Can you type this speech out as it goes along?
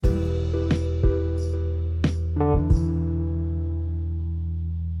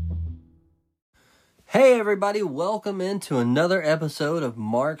Hey everybody, welcome into another episode of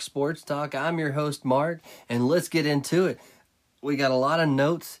Mark Sports Talk. I'm your host Mark, and let's get into it. We got a lot of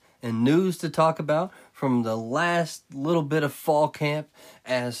notes and news to talk about from the last little bit of fall camp,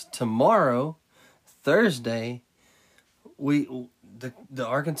 as tomorrow, Thursday, the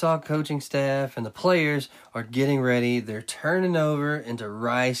Arkansas coaching staff and the players are getting ready. They're turning over into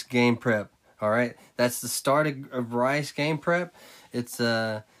Rice game prep. All right, that's the start of Rice game prep. It's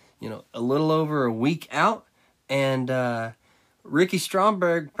a little over a week out, and Ricky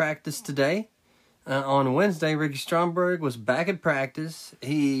Stromberg practiced today. On Wednesday, Ricky Stromberg was back at practice.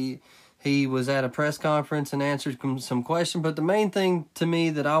 He was at a press conference and answered some questions, but the main thing to me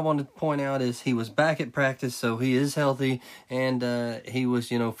that I wanted to point out is he was back at practice, so he is healthy, and he was,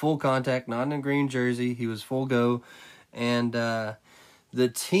 full contact, not in a green jersey. He was full go, and the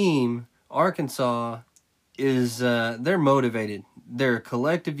team, Arkansas, is they're motivated. They're a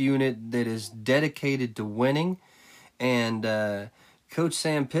collective unit that is dedicated to winning, and Coach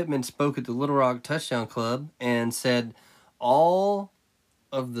Sam Pittman spoke at the Little Rock Touchdown Club and said all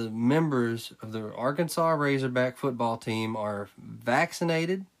of the members of the Arkansas Razorback football team are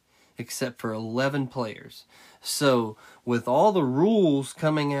vaccinated except for 11 players. So with all the rules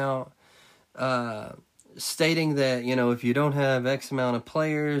coming out stating that, if you don't have X amount of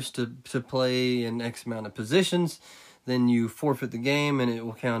players to play in X amount of positions, then you forfeit the game and it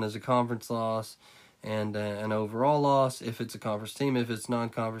will count as a conference loss and an overall loss if it's a conference team. If it's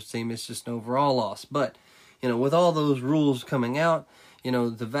non-conference team, it's just an overall loss. But, with all those rules coming out,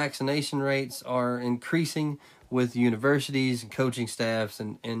 the vaccination rates are increasing with universities and coaching staffs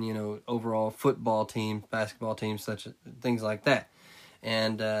and overall football teams, basketball teams, things like that.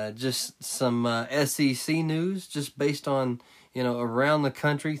 And just some SEC news, just based on, around the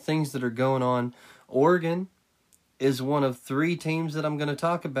country, things that are going on. Oregon is one of three teams that I'm going to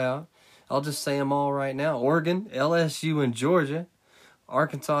talk about. I'll just say them all right now. Oregon, LSU, and Georgia.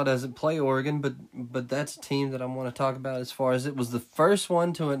 Arkansas doesn't play Oregon, but that's a team that I want to talk about as far as it was the first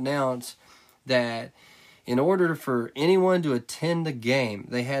one to announce that in order for anyone to attend the game,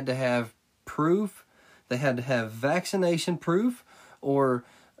 they had to have proof, they had to have vaccination proof, or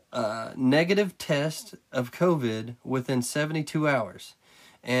negative test of COVID within 72 hours.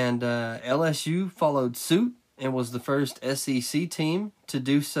 And LSU followed suit and was the first SEC team to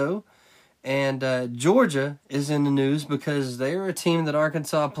do so. And Georgia is in the news because they're a team that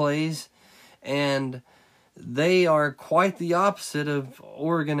Arkansas plays, and they are quite the opposite of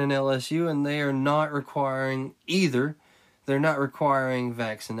Oregon and LSU, and they are not requiring either. They're not requiring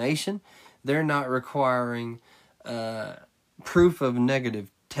vaccination. They're not requiring proof of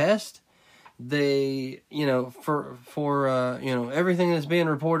negative test. They, for everything that's being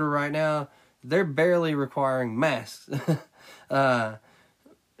reported right now, they're barely requiring masks.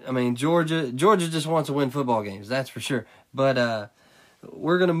 Georgia just wants to win football games, that's for sure. But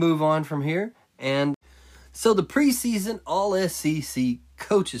we're going to move on from here. And so the preseason All-SEC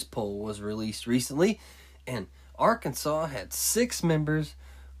coaches poll was released recently, and Arkansas had 6 members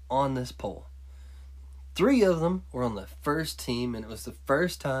on this poll. 3 of them were on the first team, and it was the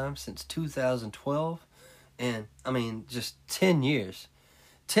first time since 2012. And, just 10 years.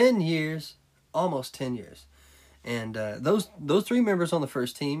 10 years, almost 10 years. And those 3 members on the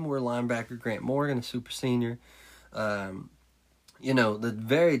first team were linebacker Grant Morgan, a super senior. The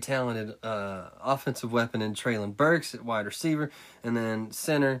very talented offensive weapon in Traylon Burks at wide receiver. And then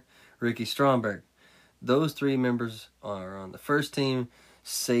center Ricky Stromberg. Those 3 members are on the first team.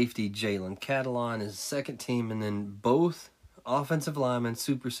 Safety Jalen Catalon is the second team, and then both offensive linemen,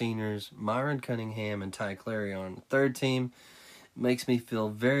 super seniors, Myron Cunningham and Ty Clary on the third team. Makes me feel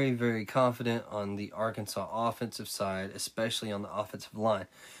very, very confident on the Arkansas offensive side, especially on the offensive line,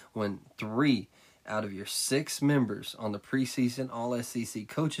 when 3 out of your 6 members on the preseason All-SEC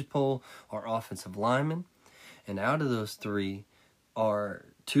coaches poll are offensive linemen, and out of those 3 are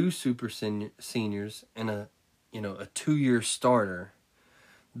 2 super seniors and a 2-year starter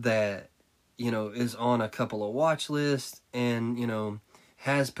that, is on a couple of watch lists and,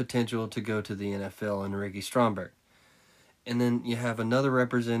 has potential to go to the NFL in Ricky Stromberg. And then you have another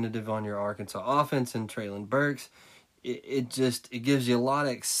representative on your Arkansas offense in Traylon Burks. It gives you a lot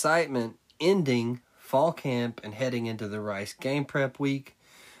of excitement ending fall camp and heading into the Rice game prep week.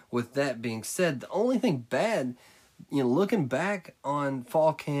 With that being said, the only thing bad, looking back on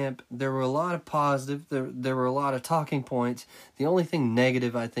fall camp, there were a lot of positive. There were a lot of talking points. The only thing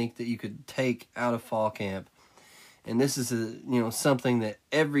negative I think that you could take out of fall camp, and this is something that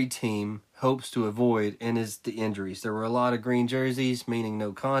every team hopes to avoid, and is the injuries. There were a lot of green jerseys, meaning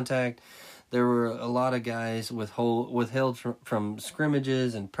no contact. There were a lot of guys withheld from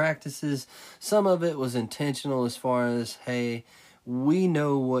scrimmages and practices. Some of it was intentional as far as, hey, we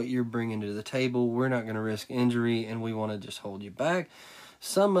know what you're bringing to the table. We're not going to risk injury, and we want to just hold you back.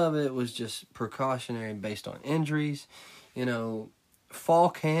 Some of it was just precautionary based on injuries. Fall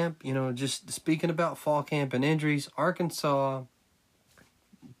camp, just speaking about fall camp and injuries, Arkansas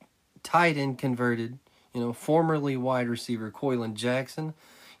tight end converted, formerly wide receiver Koylan Jackson,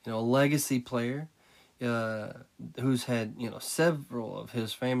 a legacy player who's had, several of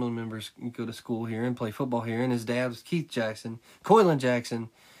his family members go to school here and play football here, and his dad was Keith Jackson. Koylan Jackson,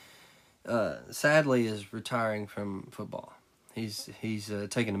 sadly, is retiring from football. He's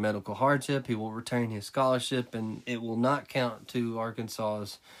taking a medical hardship. He will retain his scholarship, and it will not count to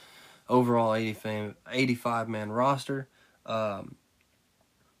Arkansas's overall 85-man roster.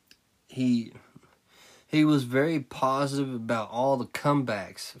 He was very positive about all the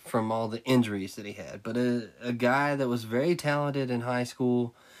comebacks from all the injuries that he had. But a guy that was very talented in high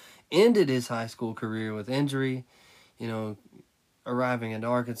school ended his high school career with injury. Arriving at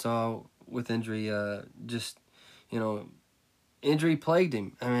Arkansas with injury, injury plagued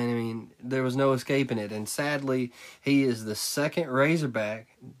him. I mean, there was no escaping it. And sadly, he is the second Razorback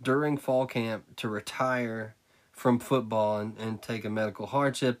during fall camp to retire from football and take a medical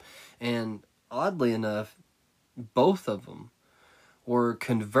hardship. And oddly enough, both of them were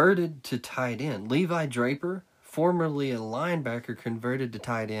converted to tight end. Levi Draper, formerly a linebacker, converted to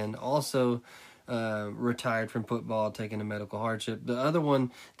tight end, also retired from football, taking a medical hardship. The other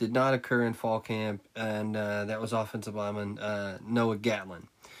one did not occur in fall camp, and that was offensive lineman Noah Gatlin.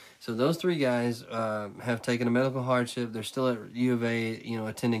 So those three guys have taken a medical hardship. They're still at U of A,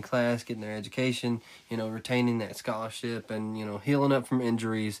 attending class, getting their education, retaining that scholarship, and, healing up from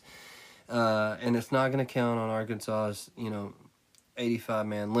injuries. And it's not going to count on Arkansas's,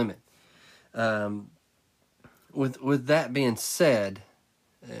 85-man limit. With that being said,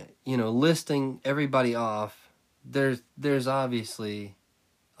 listing everybody off, there's obviously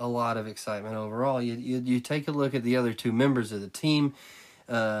a lot of excitement overall. You take a look at the other two members of the team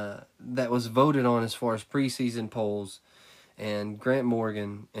that was voted on as far as preseason polls, and Grant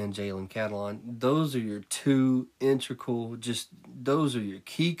Morgan and Jalen Catalon. Those are your two integral, those are your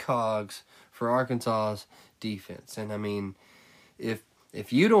key cogs for Arkansas's defense. And I mean, if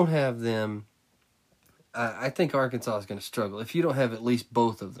you don't have them, I think Arkansas is going to struggle. If you don't have at least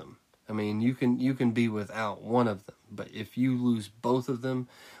both of them, I mean, you can be without one of them. But if you lose both of them,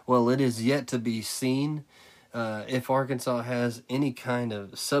 well, it is yet to be seen if Arkansas has any kind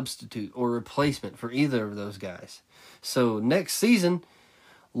of substitute or replacement for either of those guys. So next season,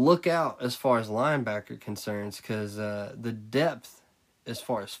 look out as far as linebacker concerns, because the depth as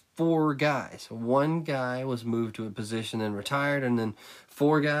far as 4 guys. One guy was moved to a position and retired, and then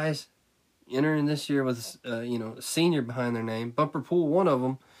 4 guys entering this year with senior behind their name. Bumper Pool, one of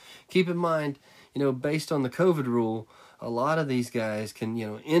them. Keep in mind, based on the COVID rule, a lot of these guys can,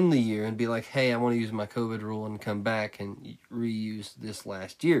 end the year and be like, hey, I want to use my COVID rule and come back and reuse this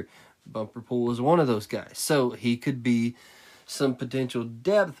last year. Bumper Pool is one of those guys. So he could be some potential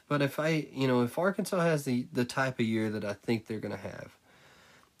depth, but if Arkansas has the type of year that I think they're going to have,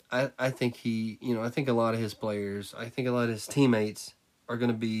 I think I think a lot of his players, I think a lot of his teammates are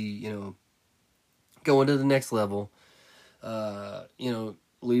going to be, going to the next level,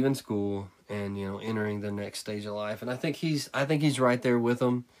 leaving school and, entering the next stage of life. And I think he's right there with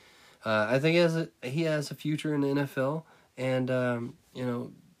them. I think he has a future in the NFL, and,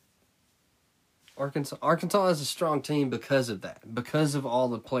 Arkansas is a strong team because of that, because of all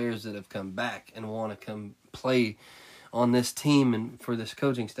the players that have come back and want to come play on this team and for this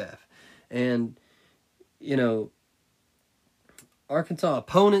coaching staff. And, Arkansas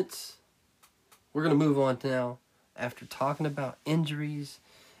opponents, we're going to move on now after talking about injuries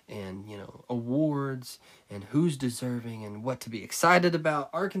and, awards and who's deserving and what to be excited about.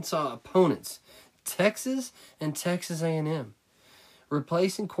 Arkansas opponents, Texas and Texas A&M.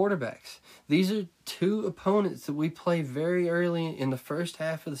 Replacing quarterbacks. These are 2 opponents that we play very early in the first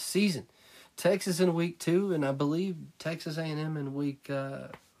half of the season. Texas in week 2, and I believe Texas A&M in week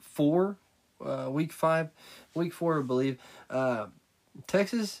 4, week 5, week 4, I believe.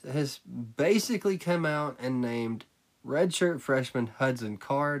 Texas has basically come out and named redshirt freshman Hudson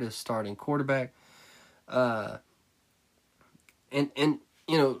Card as starting quarterback. And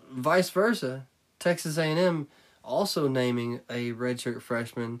vice versa, Texas A&M also naming a redshirt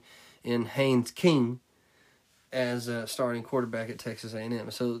freshman in Haynes King as a starting quarterback at Texas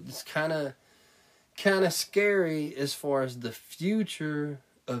A&M. So it's kind of scary as far as the future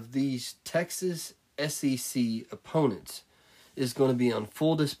of these Texas SEC opponents. is going to be on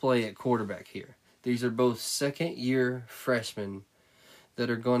full display at quarterback here. These are both second-year freshmen that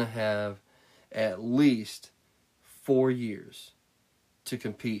are going to have at least 4 years to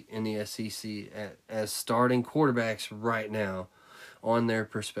compete in the SEC as starting quarterbacks right now on their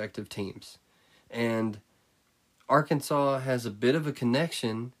respective teams. And Arkansas has a bit of a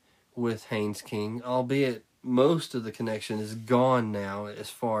connection with Haynes King, albeit most of the connection is gone now as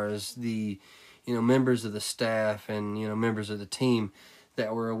far as the members of the staff and members of the team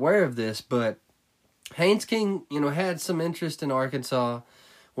that were aware of this. But Haynes King had some interest in Arkansas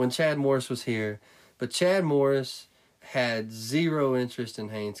when Chad Morris was here, but Chad Morris had zero interest in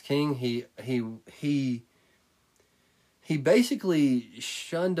Haynes King. He basically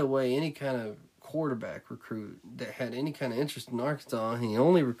shunned away any kind of quarterback recruit that had any kind of interest in Arkansas. He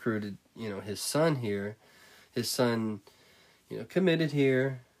only recruited his son here. His son committed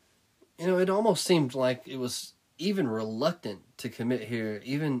here. It almost seemed like it was even reluctant to commit here,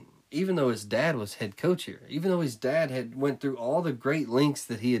 even though his dad was head coach here, even though his dad had went through all the great lengths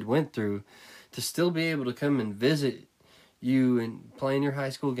that he had went through to still be able to come and visit you and play in your high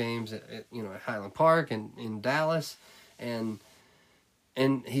school games at Highland Park and in Dallas, and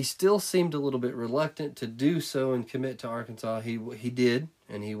he still seemed a little bit reluctant to do so and commit to Arkansas. He did,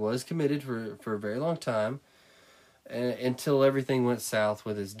 and he was committed for a very long time, until everything went south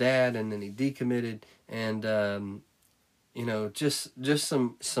with his dad, and then he decommitted. And just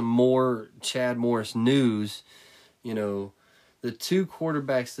some more Chad Morris news. The two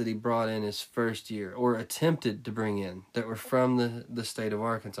quarterbacks that he brought in his first year, or attempted to bring in, that were from the state of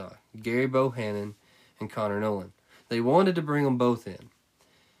Arkansas, Gary Bohannon and Connor Nolan. They wanted to bring them both in.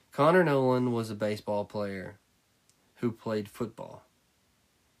 Connor Nolan was a baseball player who played football,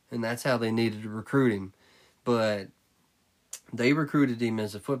 and that's how they needed to recruit him. But they recruited him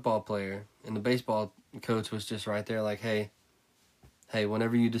as a football player, and the baseball coach was just right there like, hey,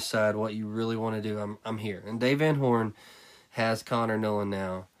 whenever you decide what you really want to do, I'm here. And Dave Van Horn has Connor Nolan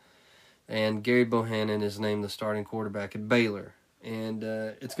now, and Gary Bohannon is named the starting quarterback at Baylor. And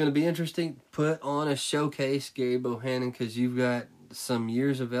it's going to be interesting. Put on a showcase, Gary Bohannon, because you've got some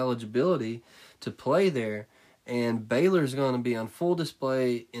years of eligibility to play there. And Baylor's going to be on full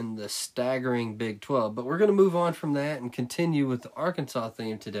display in the staggering Big 12. But we're going to move on from that and continue with the Arkansas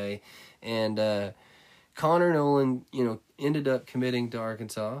theme today. And Connor Nolan, ended up committing to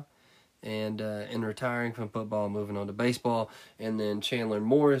Arkansas and retiring from football, moving on to baseball. And then Chandler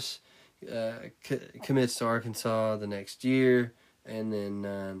Morris commits to Arkansas the next year, and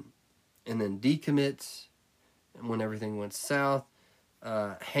then decommits when everything went south.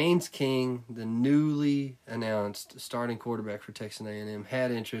 Haynes King, the newly announced starting quarterback for Texas A&M, had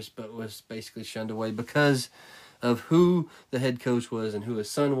interest but was basically shunned away because of who the head coach was and who his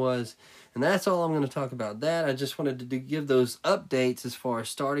son was. And that's all I'm going to talk about that. I just wanted to give those updates as far as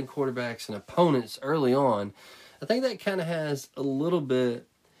starting quarterbacks and opponents early on. I think that kind of has a little bit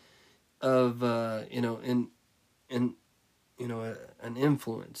of an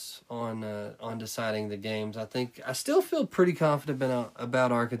influence on deciding the games. I still feel pretty confident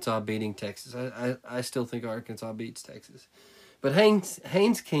about Arkansas beating Texas. I still think Arkansas beats Texas, but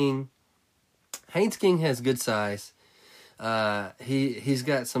Haynes King has good size. He's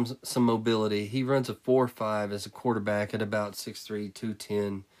got some mobility. He runs a 4.5 as a quarterback at about 6'3",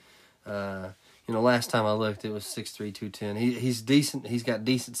 210. Last time I looked, it was 6'3", 210. He's decent. He's got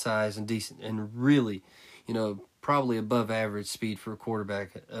decent size and really, probably above average speed for a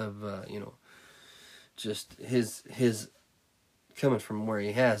quarterback of, just his coming from where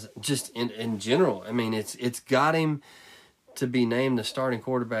he has. Just in general, I mean, it's got him to be named the starting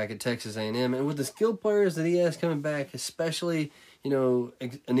quarterback at Texas A&M. And with the skilled players that he has coming back, especially,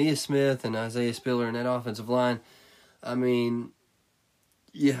 Aeneas Smith and Isaiah Spiller and that offensive line, I mean,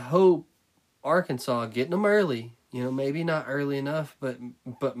 you hope Arkansas getting them early, maybe not early enough, but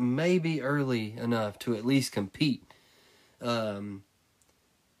maybe early enough to at least compete. I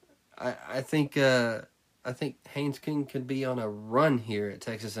think Haynes King could be on a run here at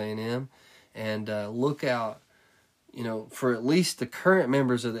Texas A&M, and look out, for at least the current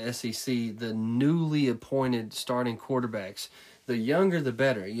members of the SEC, the newly appointed starting quarterbacks. The younger, the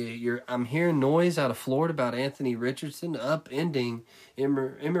better. I'm hearing noise out of Florida about Anthony Richardson upending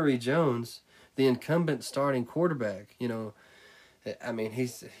Emory Jones, the incumbent starting quarterback. I mean,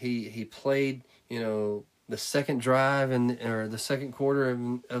 he played, the second drive or the second quarter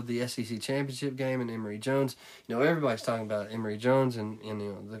of the SEC championship game, and Emory Jones. Everybody's talking about Emory Jones and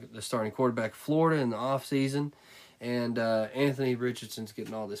the starting quarterback of Florida in the offseason. And Anthony Richardson's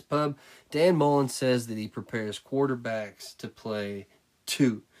getting all this pub. Dan Mullen says that he prepares quarterbacks to play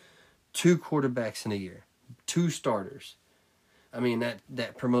two quarterbacks in a year, 2 starters. I mean,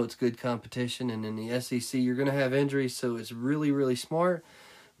 that promotes good competition. And in the SEC, you're going to have injuries, so it's really, really smart.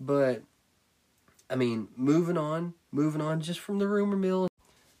 But, I mean, moving on just from the rumor mill.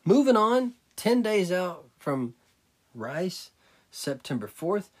 Moving on, 10 days out from Rice, September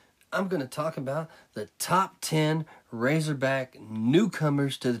 4th, I'm going to talk about the top 10 Razorback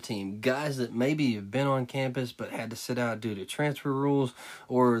newcomers to the team. Guys that maybe have been on campus but had to sit out due to transfer rules,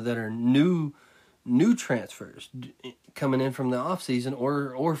 or that are new transfers coming in from the offseason,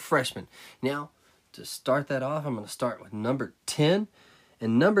 or freshmen. Now, to start that off, I'm going to start with number 10.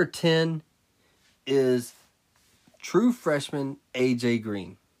 And number 10 is true freshman A.J.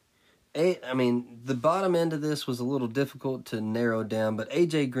 Green. I mean, the bottom end of this was a little difficult to narrow down, but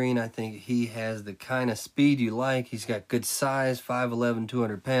A.J. Green, I think he has the kind of speed you like. He's got good size, 5'11",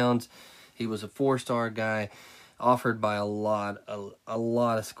 200 pounds. He was a 4-star guy offered by a lot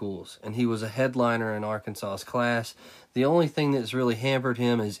of schools, and he was a headliner in Arkansas's class. The only thing that's really hampered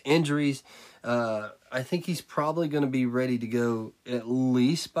him is injuries. I think he's probably going to be ready to go at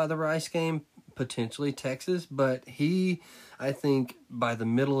least by the Rice game, potentially Texas, but I think by the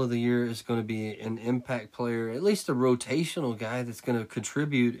middle of the year is going to be an impact player, at least a rotational guy that's going to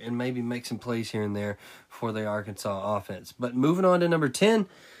contribute and maybe make some plays here and there for the Arkansas offense. But moving on to number 10,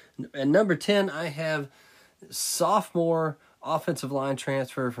 and number 10 I have sophomore offensive line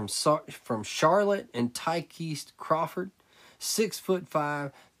transfer from Charlotte and Tykeist Crawford,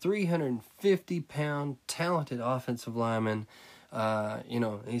 6'5", 350-pound, talented offensive lineman.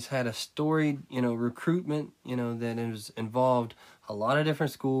 He's had a storied, recruitment, that has involved a lot of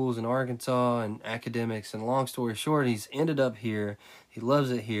different schools in Arkansas and academics. And long story short, he's ended up here. He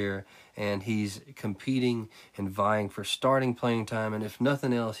loves it here, and he's competing and vying for starting playing time. And if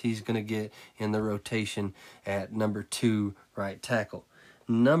nothing else, he's going to get in the rotation at number 2 right tackle.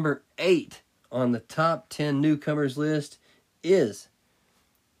 Number 8 on the top 10 newcomers list is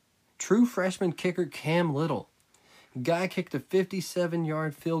true freshman kicker Cam Little. Guy kicked a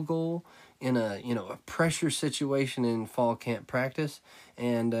 57-yard field goal in a pressure situation in fall camp practice,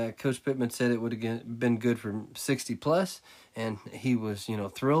 and Coach Pittman said it would have been good for 60+, and he was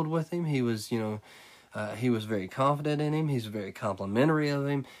thrilled with him. He was he was very confident in him. He's very complimentary of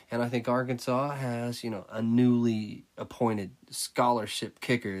him, and I think Arkansas has a newly appointed scholarship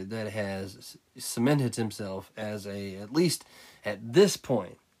kicker that has cemented himself as at least at this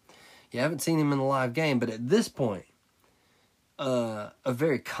point. You haven't seen him in a live game, but at this point, a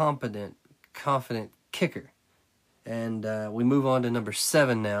very confident kicker. And we move on to number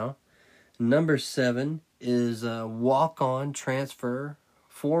 7 now. Number 7 is a walk-on transfer,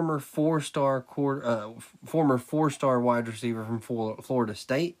 former four-star wide receiver from Florida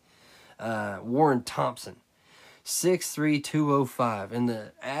State, Warren Thompson, 6'3", 205. In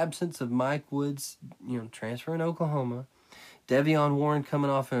the absence of Mike Woods, transfer in Oklahoma, Devion Warren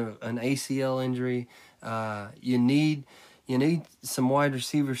coming off an ACL injury, you need some wide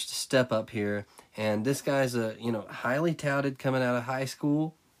receivers to step up here, and this guy's highly touted coming out of high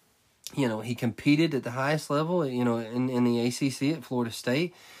school. He competed at the highest level, in the ACC at Florida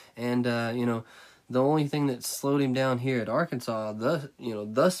State, and the only thing that slowed him down here at Arkansas,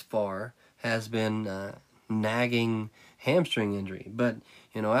 thus far, has been nagging hamstring injury. But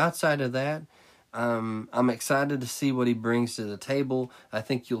outside of that, I'm excited to see what he brings to the table. I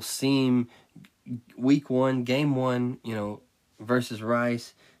think you'll see him week 1, game 1, versus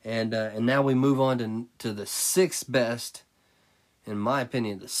Rice, and now we move on to the 6th best, in my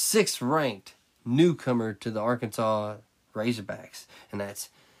opinion, the 6th ranked newcomer to the Arkansas Razorbacks, and that's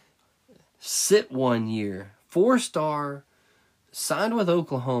sit 1 year, 4-star, signed with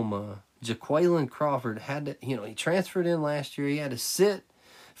Oklahoma, Jaquaylin Crawford. He transferred in last year. He had to sit,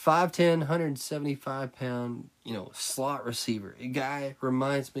 5'10", 175-pound, slot receiver. A guy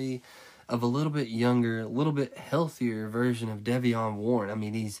reminds me of a little bit younger, a little bit healthier version of Devion Warren. I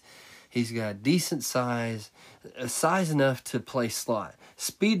mean, he's got decent size enough to play slot,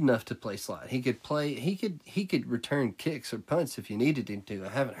 speed enough to play slot. He could return kicks or punts if you needed him to. I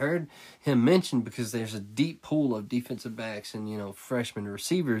haven't heard him mentioned because there's a deep pool of defensive backs and freshman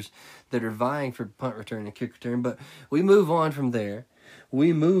receivers that are vying for punt return and kick return. But we move on from there.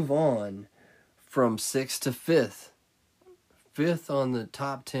 We move on from 6th to 5th. 5th on the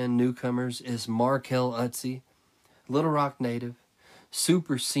top 10 newcomers is Markel Utze, Little Rock native,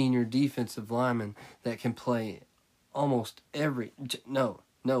 super senior defensive lineman that can play almost every...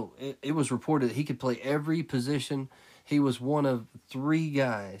 It was reported that he could play every position. He was one of 3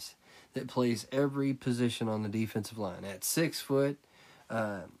 guys that plays every position on the defensive line. At 6 foot,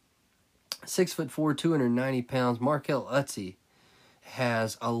 6'4", 290 pounds, Markel Utze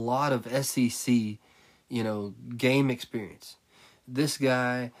has a lot of SEC, game experience. this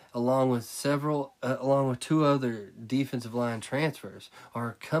guy, along with two other defensive line transfers,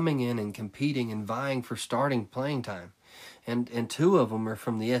 are coming in and competing and vying for starting playing time, and two of them are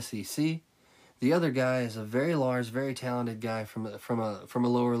from the SEC. The other guy is a very large, very talented guy from a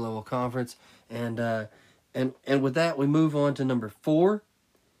lower level conference, and with that we move on to number 4,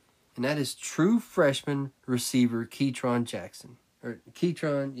 and that is true freshman receiver Keytron Jackson.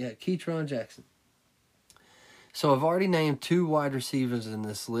 Keytron Jackson. So I've already named 2 wide receivers in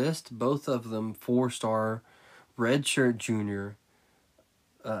this list, both of them 4-star redshirt junior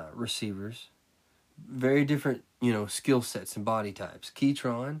receivers. Very different, skill sets and body types.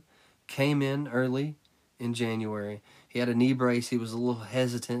 Keytron came in early in January. He had a knee brace. He was a little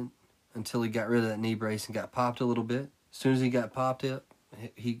hesitant until he got rid of that knee brace and got popped a little bit. As soon as he got popped up,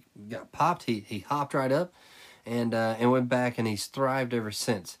 he hopped right up and went back, and he's thrived ever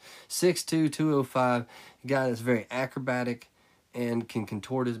since. 6'2", 205, a guy that's very acrobatic and can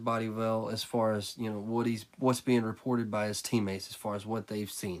contort his body well as far as, what's being reported by his teammates as far as what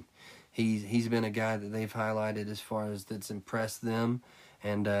they've seen. He's been a guy that they've highlighted as far as that's impressed them,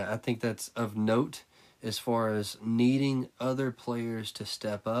 and I think that's of note as far as needing other players to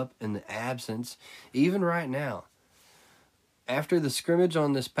step up in the absence, even right now. After the scrimmage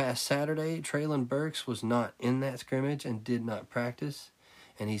on this past Saturday, Traylon Burks was not in that scrimmage and did not practice,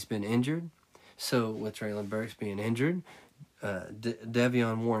 and he's been injured. So with Traylon Burks being injured,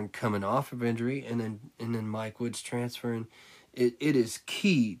 Devion Warren coming off of injury, and then Mike Woods transferring, it is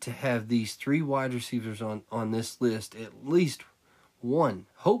key to have these 3 wide receivers on this list. At least one,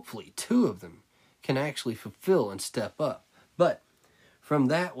 hopefully 2 of them, can actually fulfill and step up. But from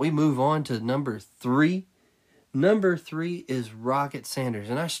that, we move on to number 3. Number 3 is Rocket Sanders,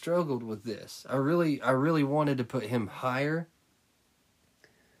 and I struggled with this. I really wanted to put him higher.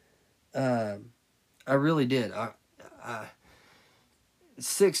 I really did.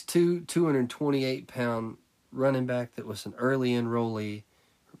 6'2", 228-pound running back that was an early enrollee,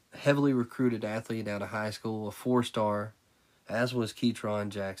 heavily recruited athlete out of high school, a 4-star, as was Keytron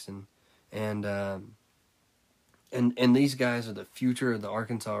Jackson, and these guys are the future of the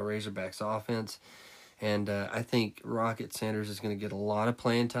Arkansas Razorbacks offense. And I think Rocket Sanders is going to get a lot of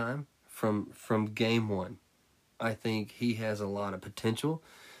playing time from game 1. I think he has a lot of potential.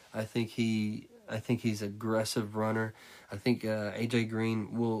 I think he's an aggressive runner. I think AJ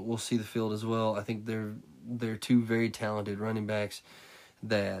Green will see the field as well. I think they're 2 very talented running backs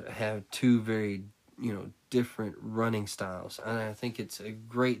that have 2 very different running styles. And I think it's a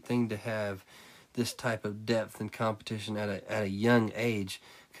great thing to have this type of depth and competition at a young age,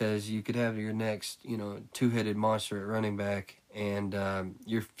 because you could have your next, 2-headed monster at running back, and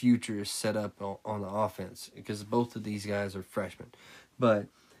your future is set up on the offense, because both of these guys are freshmen. But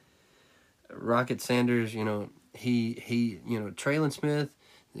Rocket Sanders, Traylon Smith,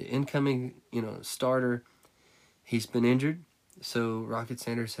 the incoming, starter, he's been injured, so Rocket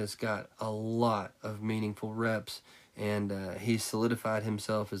Sanders has got a lot of meaningful reps, and he's solidified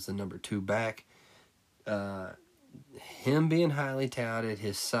himself as the number 2 back. Him being highly touted,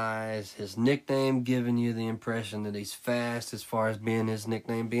 his size, his nickname giving you the impression that he's fast, as far as being his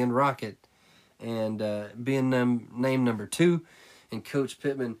nickname being Rocket, and being named number 2, and Coach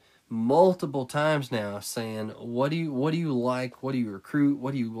Pittman multiple times now saying, what do you like, what do you recruit,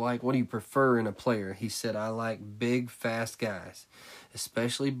 what do you like, what do you prefer in a player? He said, I like big, fast guys,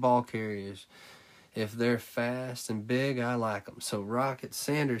 especially ball carriers. If they're fast and big, I like them. So Rocket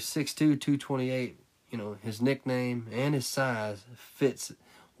Sanders, 6'2", 228, his nickname and his size fits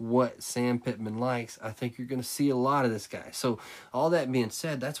what Sam Pittman likes. I think you're going to see a lot of this guy. So all that being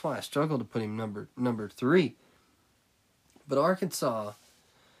said, that's why I struggled to put him number 3. But Arkansas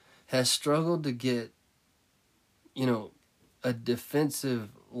has struggled to get, a defensive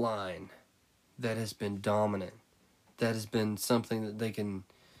line that has been dominant, that has been something that they can,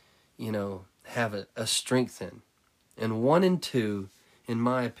 have a strength in. And 1 and 2, in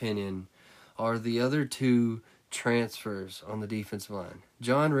my opinion, are the other 2 transfers on the defensive line.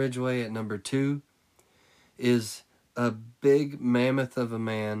 John Ridgway at number 2 is a big mammoth of a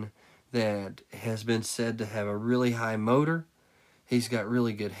man that has been said to have a really high motor. He's got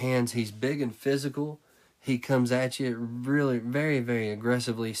really good hands. He's big and physical. He comes at you really very, very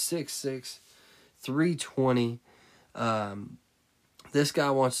aggressively. 6'6", 320. This guy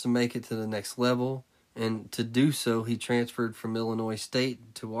wants to make it to the next level, and to do so, he transferred from Illinois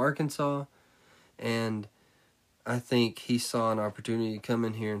State to Arkansas, and I think he saw an opportunity to come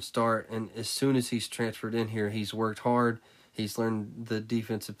in here and start, and as soon as he's transferred in here, he's worked hard, he's learned the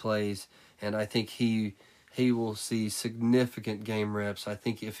defensive plays, and I think he will see significant game reps. I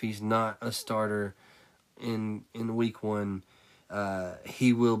think if he's not a starter in week 1,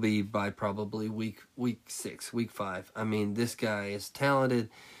 He will be by probably week 6, week 5. I mean, this guy is talented.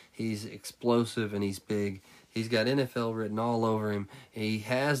 He's explosive and he's big. He's got NFL written all over him. He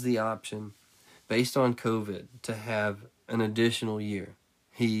has the option, based on COVID, to have an additional year.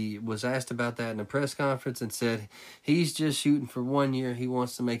 He was asked about that in a press conference and said he's just shooting for 1 year. He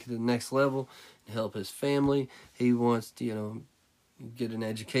wants to make it to the next level and help his family. He wants to, get an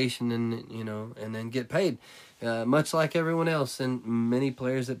education and, and then get paid, much like everyone else and many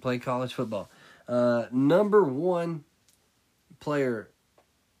players that play college football. Number one player,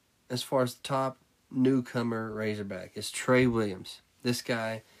 as far as the top newcomer Razorback, is Trey Williams. This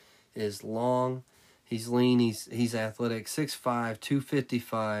guy is long, he's lean, he's athletic, 6'5",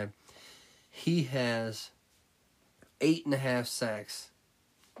 255. He has 8.5 sacks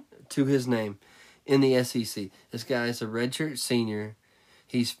to his name in the SEC. This guy is a redshirt senior.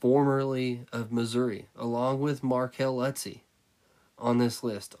 He's formerly of Missouri, along with Markel Utze on this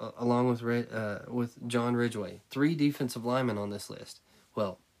list, along with John Ridgway. 3 defensive linemen on this list.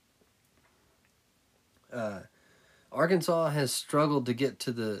 Well, Arkansas has struggled to get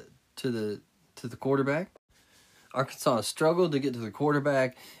to the quarterback. Arkansas has struggled to get to the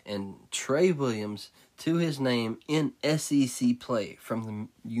quarterback, and Trey Williams, to his name in SEC play from the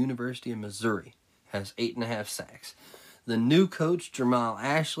University of Missouri, has 8.5 sacks. The new coach, Jamal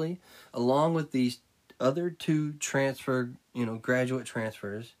Ashley, along with these other 2 graduate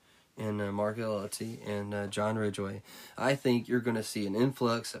transfers in Markel Utze and John Ridgway, I think you're going to see an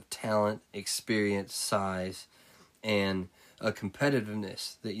influx of talent, experience, size, and a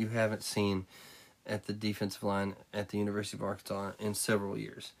competitiveness that you haven't seen at the defensive line at the University of Arkansas in several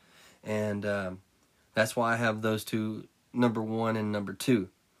years. And that's why I have those 2, number 1 and number 2.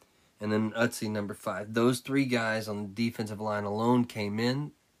 And then Utze, number 5. Those 3 guys on the defensive line alone came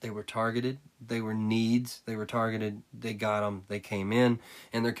in. They were targeted. They were needs. They were targeted. They got them. They came in,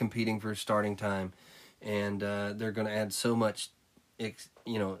 and they're competing for starting time. And they're going to add so much,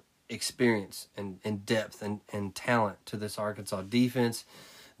 experience and depth and talent to this Arkansas defense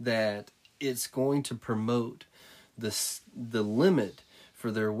that it's going to promote the limit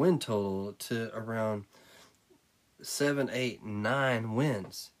for their win total to around 7, 8, 9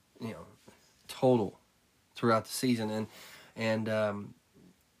 wins, total throughout the season. And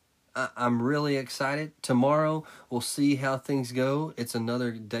I'm really excited. Tomorrow we'll see how things go. It's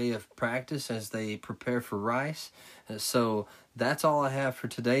another day of practice as they prepare for Rice. So that's all I have for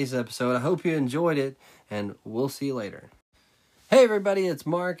today's episode. I hope you enjoyed it, and we'll see you later. Hey everybody, it's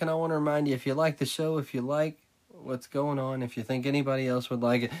Mark, and I want to remind you, if you like the show, if you like what's going on, if you think anybody else would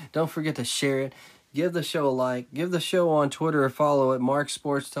like it, don't forget to share it. Give the show a like. Give the show on Twitter or follow at Mark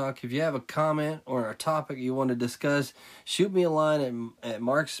Sports Talk. If you have a comment or a topic you want to discuss, shoot me a line at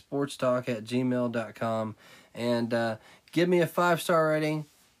marksportstalk@gmail.com. And give me a 5-star rating.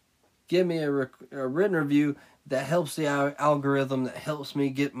 Give me a written review. That helps the algorithm. That helps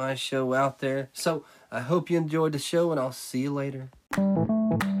me get my show out there. So I hope you enjoyed the show, and I'll see you later.